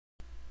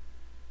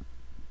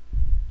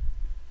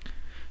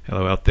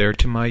Hello out there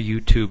to my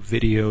YouTube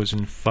videos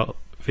and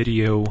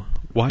video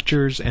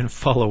watchers and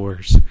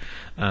followers.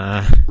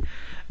 I'm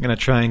going to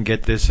try and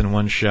get this in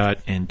one shot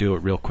and do it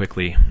real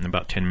quickly in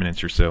about 10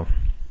 minutes or so.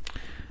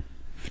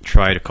 I've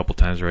tried a couple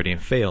times already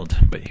and failed,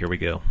 but here we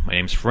go. My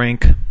name's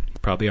Frank. You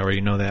probably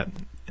already know that.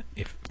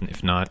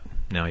 If not,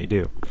 now you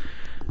do.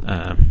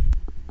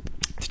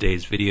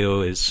 Today's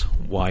video is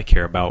why I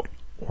care about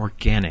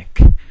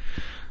organic.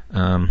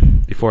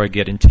 Before I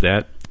get into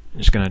that, I'm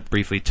just going to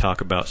briefly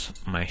talk about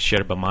my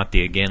yerba mate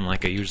again,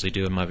 like I usually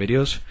do in my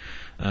videos.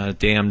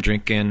 Today I'm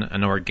drinking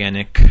an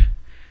organic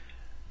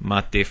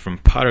mate from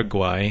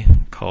Paraguay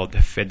called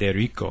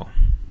Federico.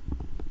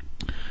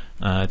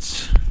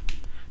 It's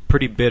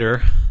pretty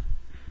bitter.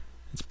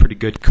 It's pretty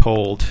good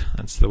cold.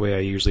 That's the way I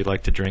usually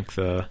like to drink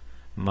the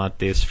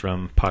mates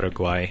from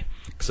Paraguay,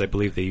 because I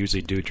believe they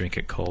usually do drink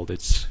it cold.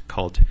 It's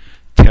called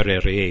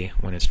tereré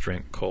when it's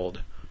drank cold.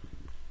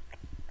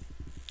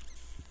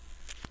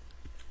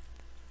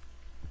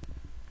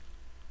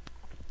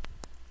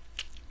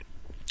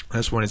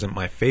 This one isn't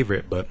my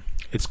favorite, but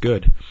it's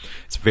good.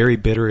 It's very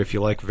bitter. If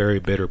you like very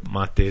bitter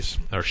mates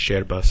or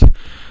yerbas,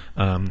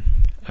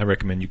 I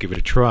recommend you give it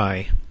a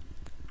try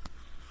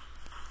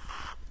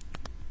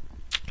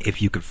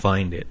if you could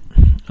find it.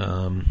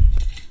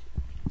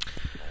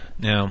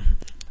 Now,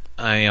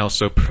 I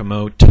also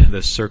promote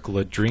the Circle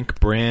of Drink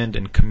brand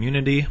and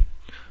community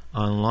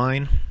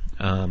online.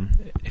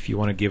 If you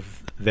want to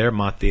give their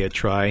mate a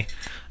try,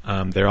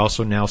 they're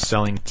also now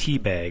selling tea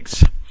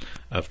bags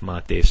of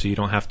mate, so you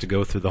don't have to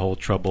go through the whole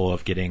trouble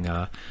of getting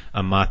a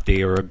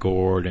mate or a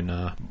gourd and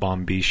a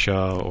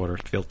bombisha or a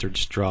filtered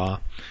straw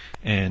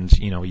and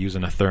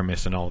using a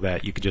thermos and all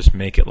that. You could just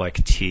make it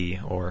like tea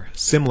or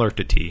similar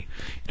to tea.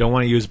 You don't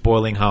want to use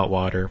boiling hot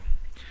water,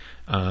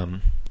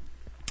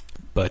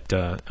 but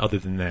other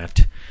than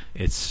that,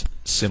 it's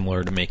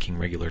similar to making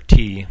regular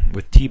tea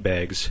with tea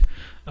bags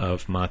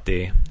of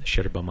mate,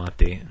 yerba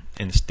mate,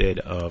 instead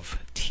of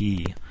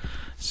tea.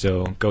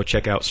 So go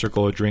check out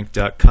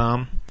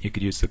circleofdrink.com. You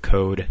could use the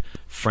code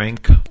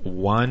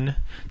FRANK1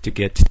 to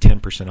get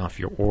 10% off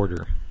your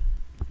order.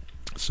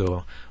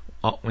 So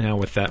now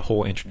with that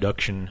whole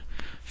introduction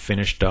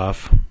finished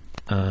off,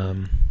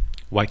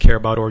 why care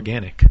about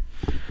organic?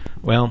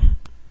 Well,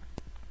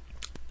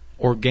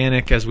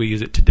 organic as we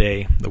use it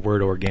today, the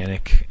word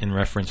organic in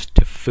reference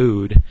to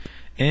food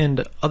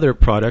and other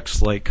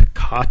products like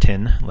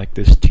cotton, like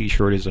this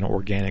t-shirt is an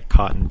organic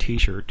cotton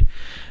t-shirt,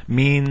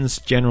 means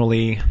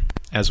generally,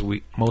 as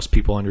most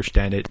people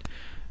understand it,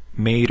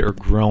 made or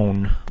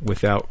grown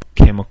without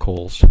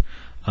chemicals,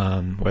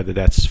 whether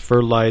that's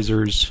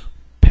fertilizers,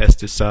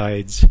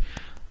 pesticides,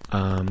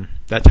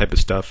 that type of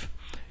stuff.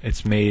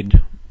 It's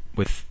made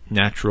with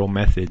natural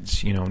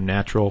methods,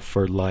 natural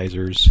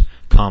fertilizers,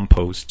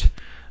 compost,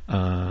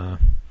 no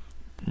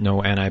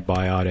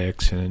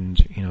antibiotics, and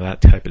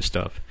that type of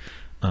stuff.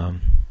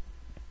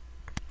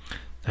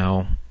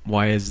 Now,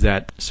 why is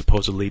that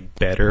supposedly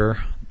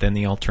better than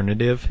the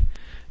alternative?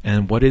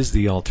 And what is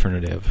the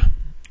alternative?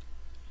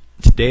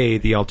 Today,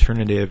 the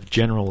alternative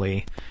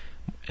generally,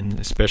 and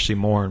especially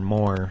more and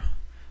more,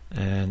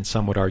 and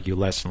some would argue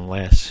less and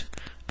less,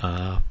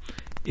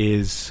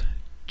 is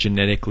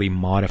genetically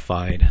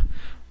modified,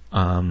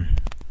 or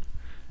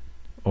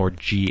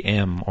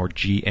GM or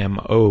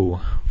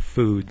GMO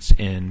foods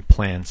and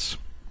plants.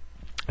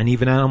 And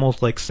even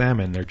animals like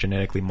salmon, they're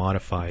genetically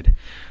modified.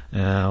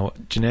 Now,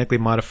 genetically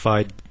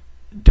modified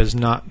does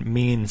not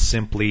mean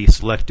simply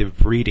selective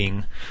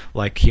breeding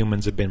like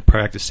humans have been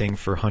practicing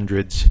for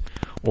hundreds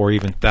or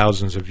even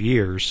thousands of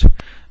years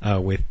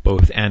with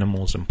both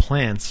animals and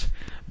plants,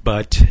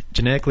 but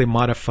genetically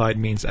modified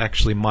means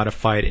actually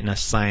modified in a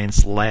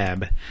science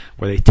lab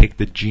where they take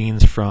the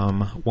genes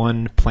from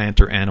one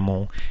plant or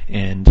animal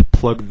and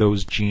plug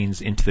those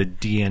genes into the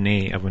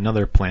DNA of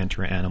another plant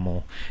or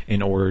animal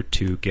in order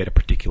to get a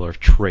particular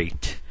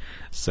trait,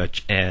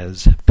 such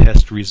as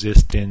pest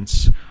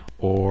resistance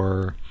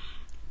or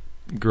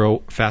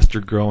faster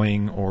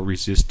growing or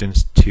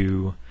resistance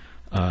to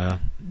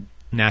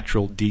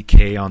natural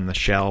decay on the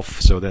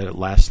shelf so that it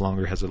lasts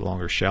longer, has a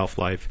longer shelf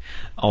life,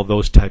 all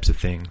those types of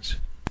things.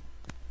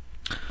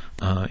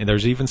 And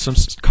there's even some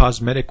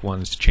cosmetic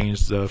ones to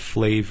change the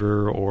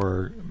flavor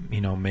or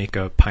make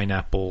a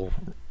pineapple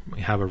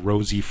have a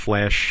rosy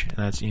flesh.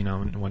 That's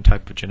one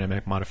type of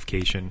genetic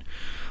modification.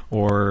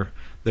 Or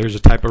there's a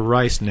type of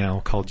rice now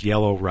called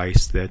yellow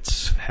rice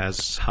that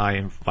has high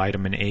in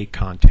vitamin A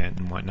content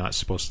and whatnot,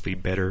 supposed to be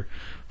better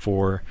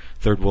for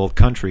third world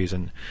countries.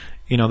 And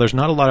there's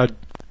not a lot of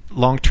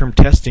long-term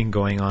testing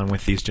going on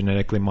with these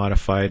genetically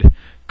modified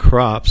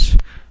crops,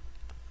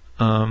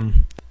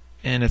 and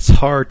it's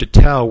hard to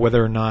tell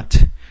whether or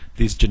not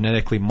these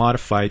genetically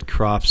modified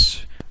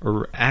crops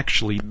are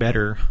actually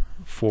better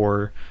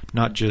for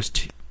not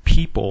just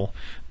people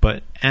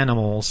but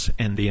animals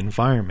and the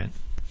environment.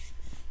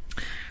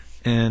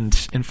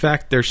 And in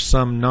fact, there's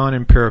some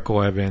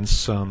non-empirical evidence,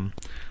 some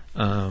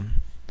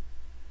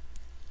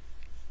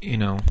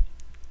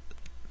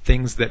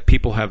things that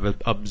people have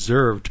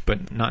observed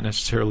but not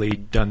necessarily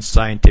done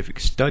scientific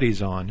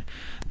studies on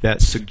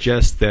that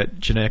suggest that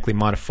genetically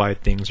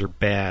modified things are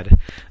bad.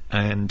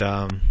 And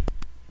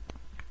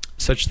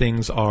such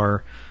things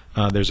are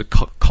there's a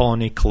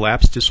colony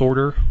collapse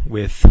disorder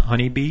with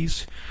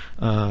honeybees.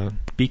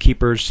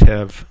 Beekeepers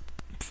have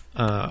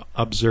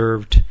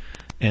observed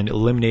and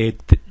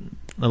eliminated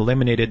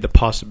the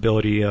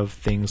possibility of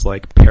things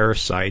like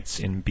parasites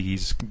in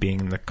bees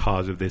being the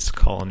cause of this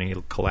colony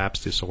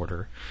collapse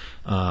disorder,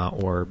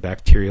 or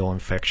bacterial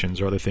infections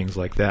or other things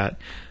like that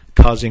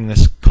causing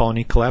this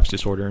colony collapse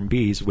disorder in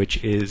bees,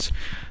 which is,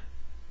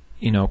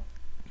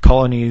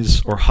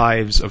 colonies or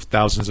hives of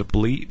thousands of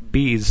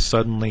bees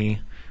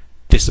suddenly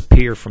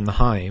disappear from the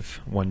hive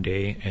one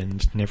day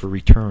and never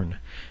return.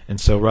 And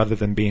so rather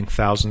than being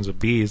thousands of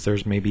bees,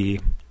 there's maybe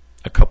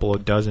a couple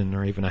of dozen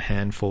or even a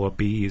handful of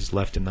bees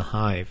left in the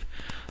hive.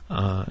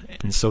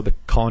 And so the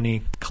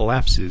colony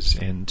collapses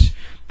and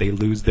they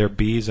lose their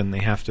bees and they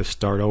have to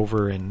start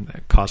over, and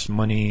it costs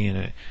money and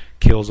it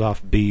kills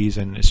off bees,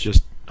 and it's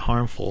just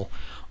harmful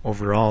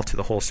overall to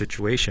the whole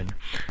situation.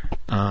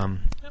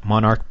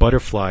 Monarch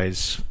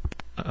butterflies,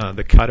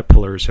 the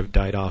caterpillars have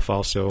died off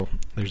also.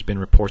 There's been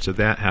reports of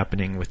that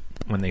happening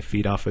when they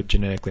feed off of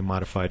genetically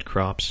modified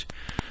crops.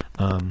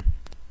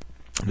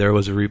 There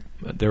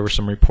were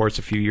some reports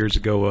a few years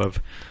ago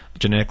of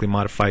genetically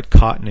modified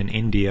cotton in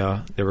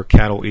India. There were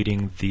cattle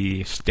eating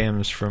the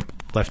stems from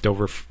left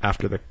over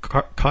after the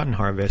cotton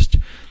harvest.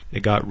 They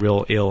got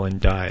real ill and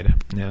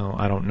died. Now,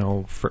 I don't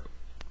know for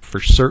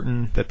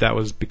certain that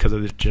was because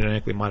of the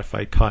genetically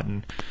modified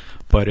cotton,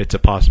 but it's a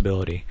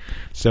possibility.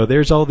 So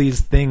there's all these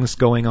things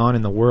going on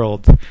in the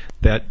world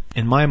that,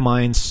 in my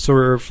mind,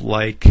 serve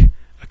like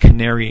a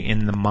canary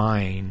in the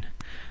mine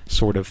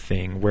sort of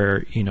thing,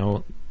 where,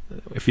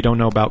 if you don't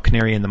know about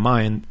canary in the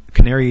mine,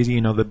 canaries,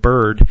 the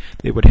bird,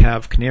 they would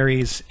have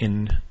canaries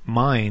in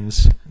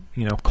mines,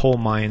 coal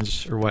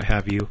mines or what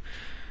have you,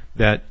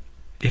 that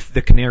if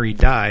the canary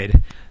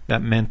died,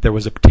 that meant there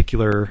was a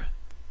particularly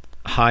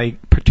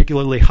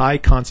high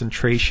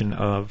concentration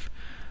of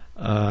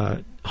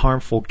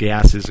harmful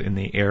gases in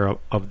the air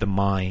of the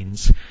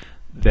mines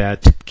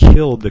that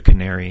killed the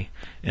canary,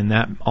 and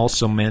that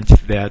also meant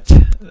that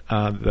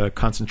the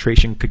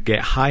concentration could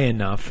get high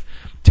enough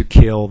to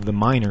kill the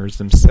miners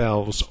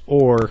themselves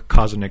or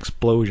cause an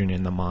explosion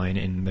in the mine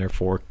and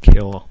therefore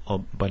kill a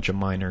bunch of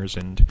miners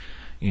and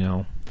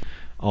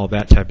all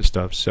that type of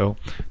stuff. So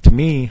to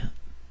me,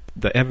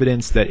 the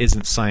evidence that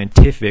isn't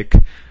scientific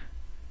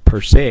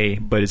per se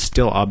but is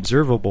still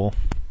observable,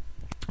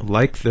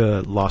 like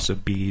the loss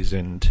of bees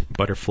and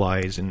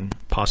butterflies and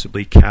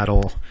possibly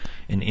cattle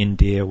in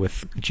India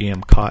with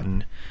GM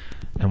cotton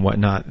and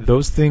whatnot,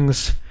 those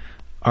things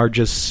are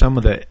just some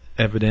of the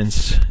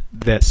evidence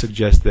that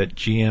suggests that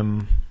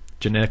GM,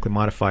 genetically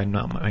modified,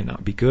 might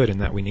not be good,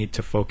 and that we need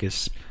to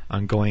focus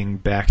on going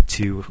back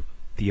to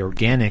the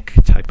organic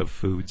type of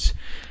foods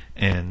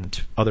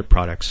and other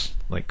products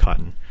like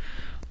cotton.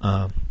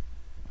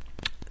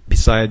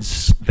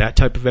 Besides that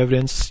type of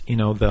evidence,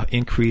 the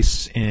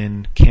increase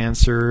in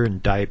cancer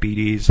and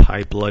diabetes,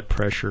 high blood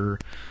pressure,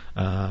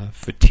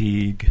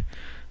 fatigue,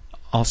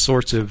 all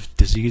sorts of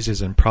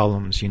diseases and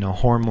problems,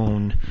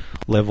 hormone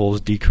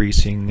levels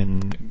decreasing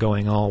and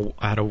going all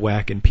out of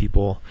whack in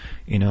people,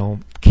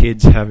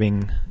 kids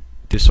having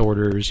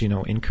disorders,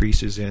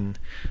 increases in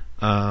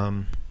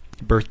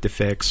birth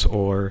defects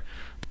or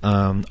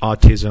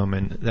autism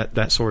and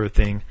that sort of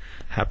thing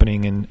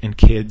happening in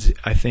kids,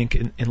 I think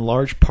in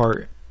large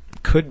part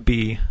could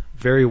be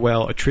very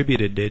well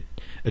attributed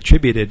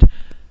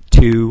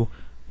to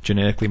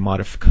genetically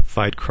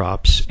modified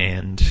crops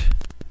and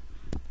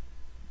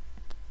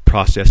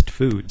processed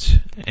foods.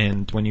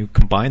 And when you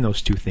combine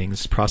those two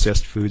things,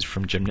 processed foods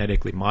from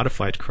genetically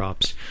modified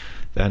crops,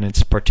 then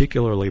it's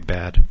particularly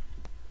bad.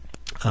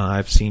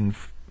 I've seen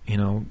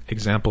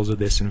examples of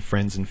this in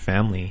friends and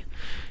family.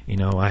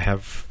 I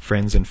have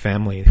friends and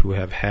family who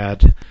have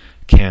had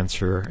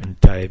cancer and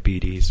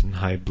diabetes and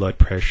high blood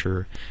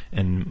pressure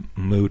and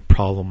mood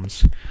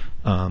problems.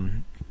 My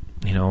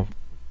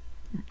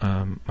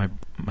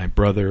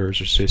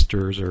brothers or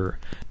sisters or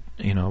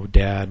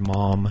dad,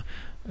 mom,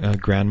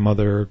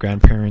 grandmother,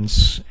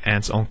 grandparents,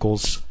 aunts,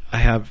 uncles. I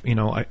have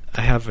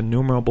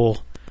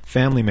innumerable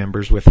family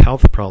members with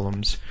health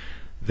problems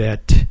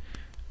that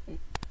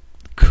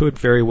could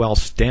very well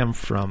stem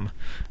from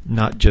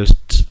not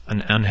just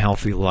an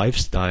unhealthy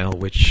lifestyle,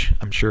 which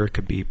I'm sure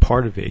could be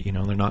part of it.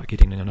 They're not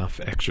getting enough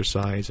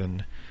exercise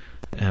and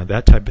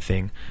that type of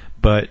thing.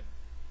 But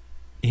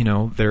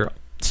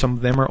some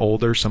of them are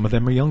older, some of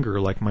them are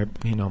younger. Like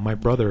my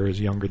brother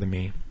is younger than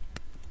me,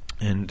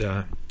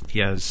 and he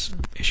has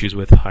issues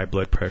with high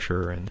blood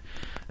pressure and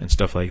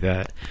stuff like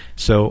that.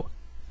 So,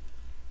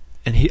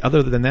 and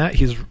other than that,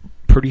 he's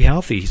pretty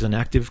healthy. He's an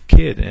active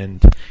kid,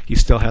 and he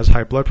still has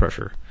high blood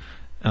pressure.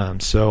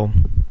 So,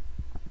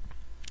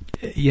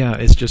 yeah,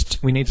 it's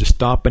just we need to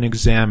stop and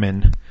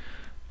examine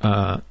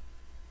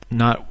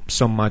not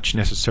so much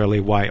necessarily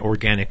why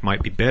organic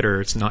might be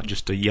better. It's not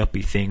just a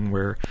yuppie thing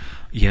where,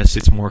 yes,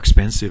 it's more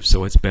expensive,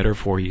 so it's better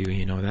for you,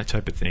 that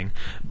type of thing.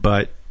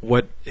 But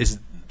what is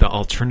the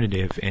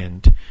alternative,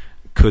 and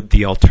could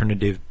the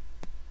alternative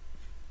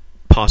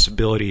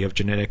possibility of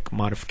genetic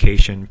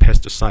modification,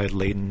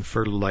 pesticide-laden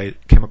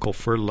chemical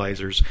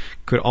fertilizers,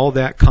 could all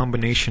that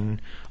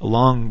combination,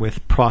 along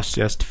with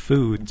processed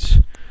foods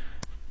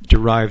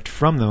derived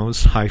from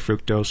those, high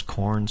fructose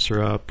corn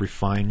syrup,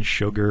 refined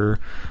sugar,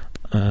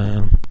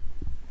 corn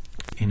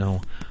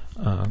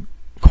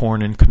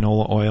and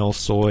canola oil,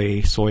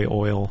 soy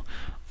oil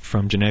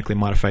from genetically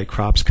modified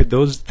crops, could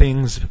those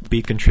things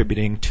be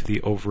contributing to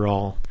the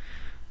overall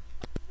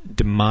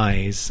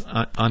demise,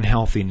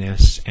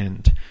 unhealthiness,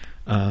 and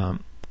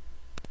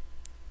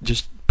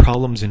just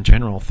problems in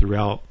general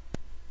throughout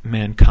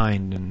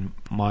mankind and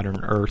modern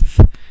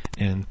Earth,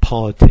 and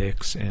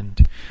politics,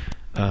 and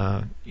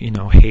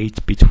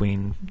hate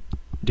between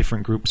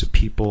different groups of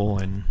people,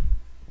 and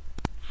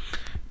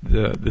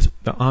the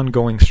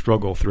ongoing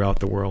struggle throughout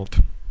the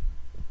world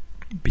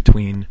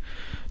between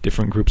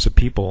different groups of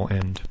people,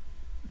 and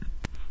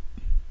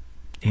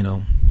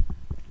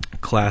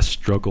class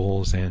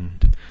struggles,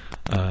 and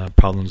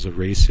problems of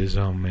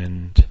racism,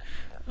 and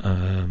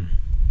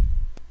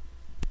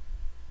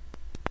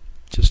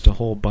just a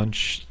whole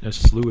bunch, a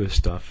slew of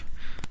stuff.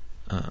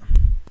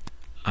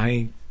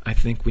 I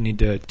think we need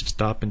to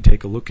stop and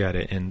take a look at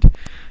it. And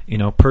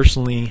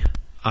personally,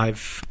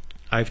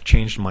 I've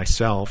changed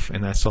myself,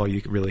 and that's all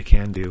you really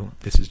can do.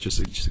 This is just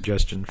a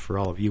suggestion for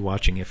all of you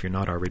watching, if you're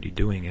not already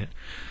doing it,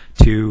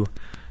 to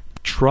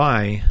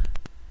try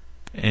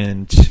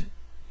and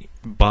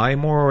buy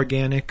more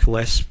organic,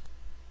 less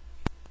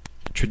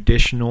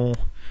traditional,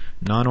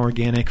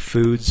 non-organic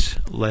foods,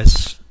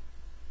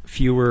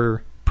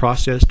 fewer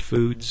processed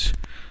foods,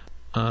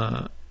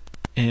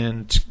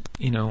 and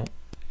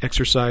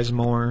exercise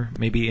more.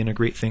 Maybe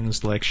integrate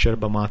things like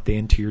yerba mate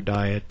into your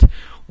diet,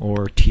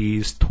 or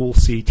teas,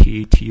 tulsi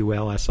tea,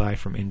 Tulsi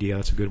from India.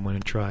 That's a good one to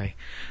try.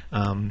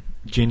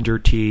 Ginger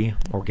tea,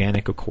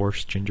 organic, of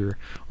course. Ginger,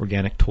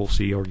 organic.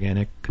 Tulsi,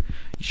 organic.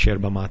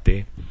 Yerba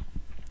mate.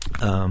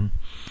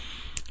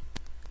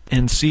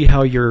 And see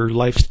how your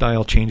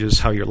lifestyle changes,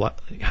 how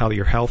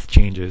your health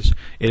changes.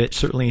 It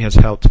certainly has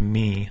helped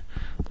me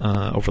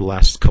over the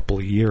last couple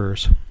of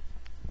years.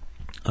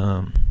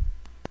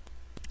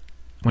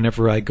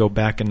 Whenever I go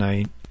back and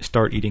I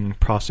start eating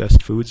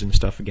processed foods and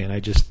stuff again,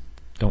 I just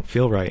don't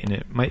feel right, and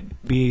it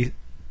might be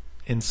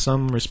in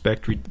some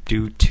respect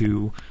due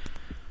to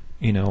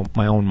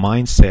my own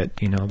mindset,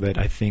 that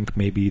I think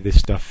maybe this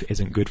stuff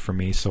isn't good for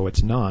me, so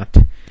it's not.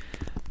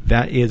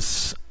 That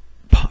is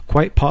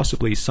quite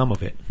possibly some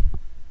of it,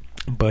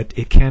 but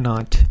it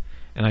cannot,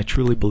 and I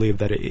truly believe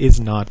that it is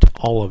not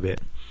all of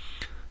it.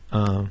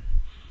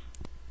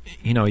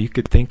 You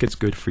could think it's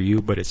good for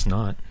you, but it's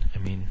not. I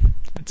mean,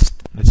 it's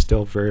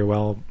still very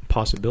well a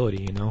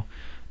possibility,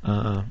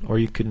 or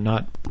you could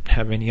not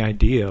have any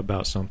idea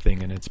about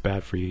something and it's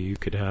bad for you. You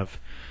could have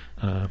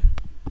an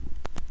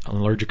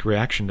allergic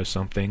reaction to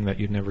something that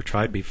you've never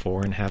tried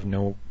before and have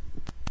no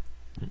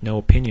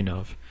opinion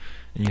of,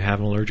 and you have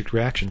an allergic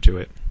reaction to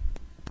it.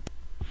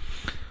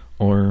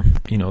 Or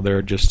there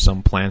are just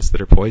some plants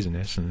that are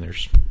poisonous, and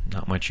there's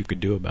not much you could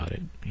do about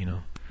it.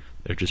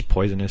 They're just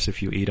poisonous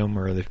if you eat them,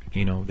 or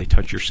they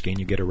touch your skin,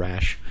 you get a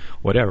rash,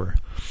 whatever.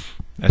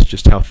 That's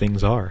just how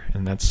things are,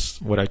 and that's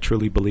what I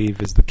truly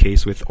believe is the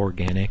case with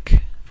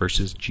organic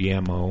versus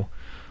GMO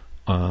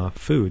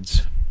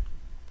foods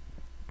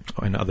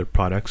and other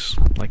products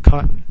like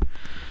cotton.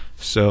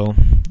 So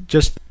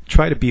just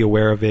try to be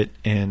aware of it,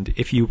 and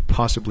if you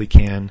possibly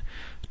can,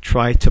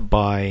 try to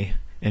buy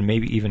and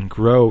maybe even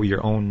grow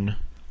your own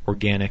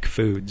organic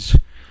foods,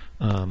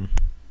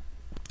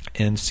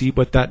 and see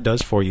what that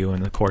does for you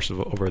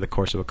over the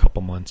course of a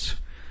couple months.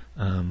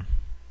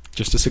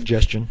 Just a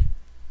suggestion,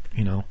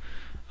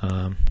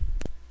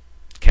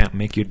 can't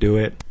make you do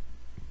it,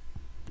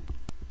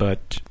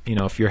 but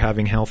if you're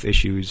having health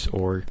issues,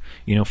 or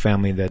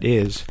family that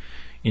is,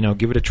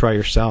 give it a try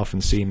yourself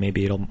and see,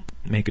 maybe it'll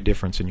make a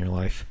difference in your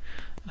life.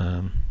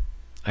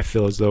 I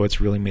feel as though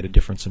it's really made a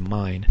difference in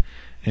mine,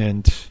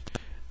 and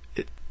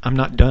I'm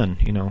not done.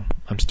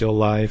 I'm still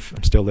alive,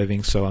 I'm still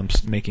living, so I'm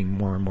making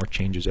more and more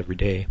changes every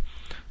day,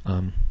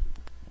 and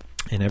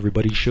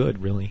everybody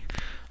should really.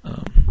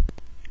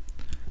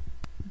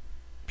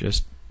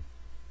 Just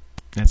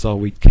that's all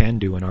we can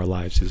do in our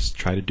lives, is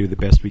try to do the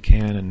best we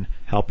can and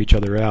help each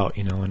other out,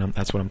 and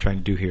that's what I'm trying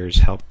to do here, is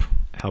help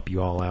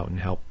you all out and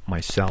help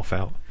myself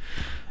out.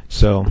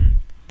 So I'm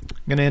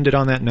going to end it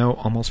on that note.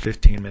 Almost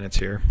 15 minutes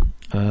here.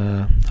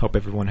 Hope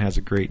everyone has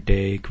a great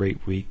day,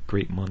 great week,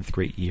 great month,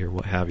 great year,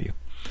 what have you.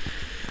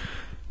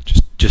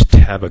 Just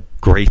have a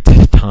great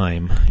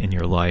time in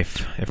your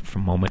life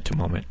from moment to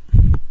moment.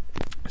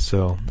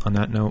 So on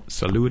that note,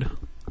 salud,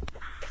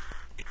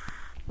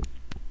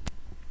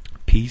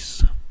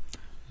 peace,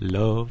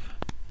 love,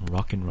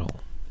 rock and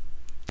roll.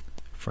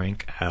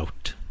 Frank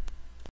out.